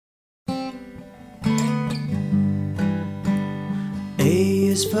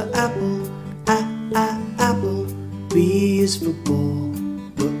is for apple, apple. B is for ball,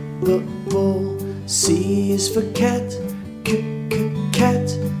 ball. C is for cat,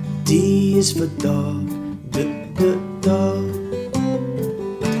 cat. D is for dog, dog.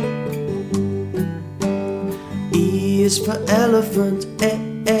 E is for elephant,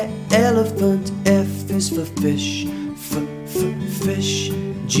 elephant. F is for fish, fish.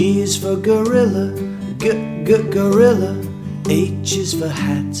 G is for gorilla, gorilla. H is for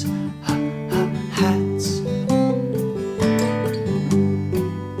hat, hat.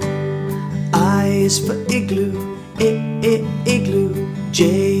 I is for igloo, igloo.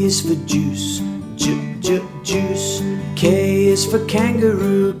 J is for juice, juice. K is for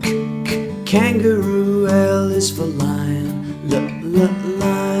kangaroo, kangaroo. L is for lion,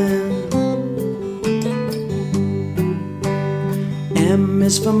 lion. M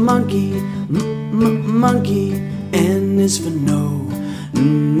is for monkey, monkey. N is for no,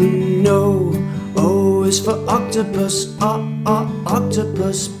 no. O is for octopus,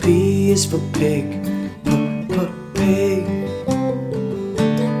 octopus. P is for pig, pig.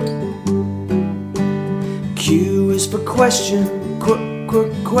 Q is for question,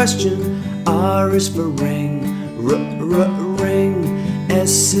 question. R is for ring, ring.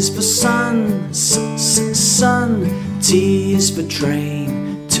 S is for sun, sun. T is for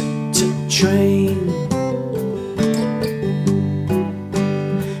train, train.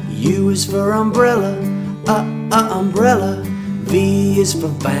 U is for umbrella, umbrella. V is for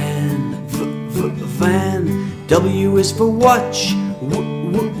van, van. W is for watch,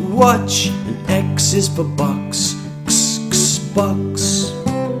 watch. And X is for box, box.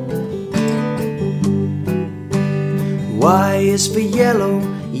 Y is for yellow,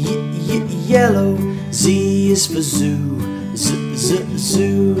 yellow. Z is for zoo,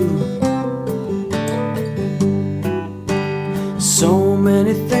 zoo. So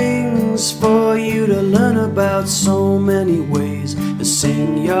many things for you to learn about, so many ways to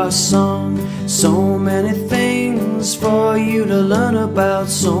sing your song. So many things for you to learn about,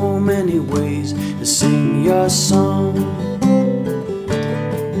 so many ways to sing your song.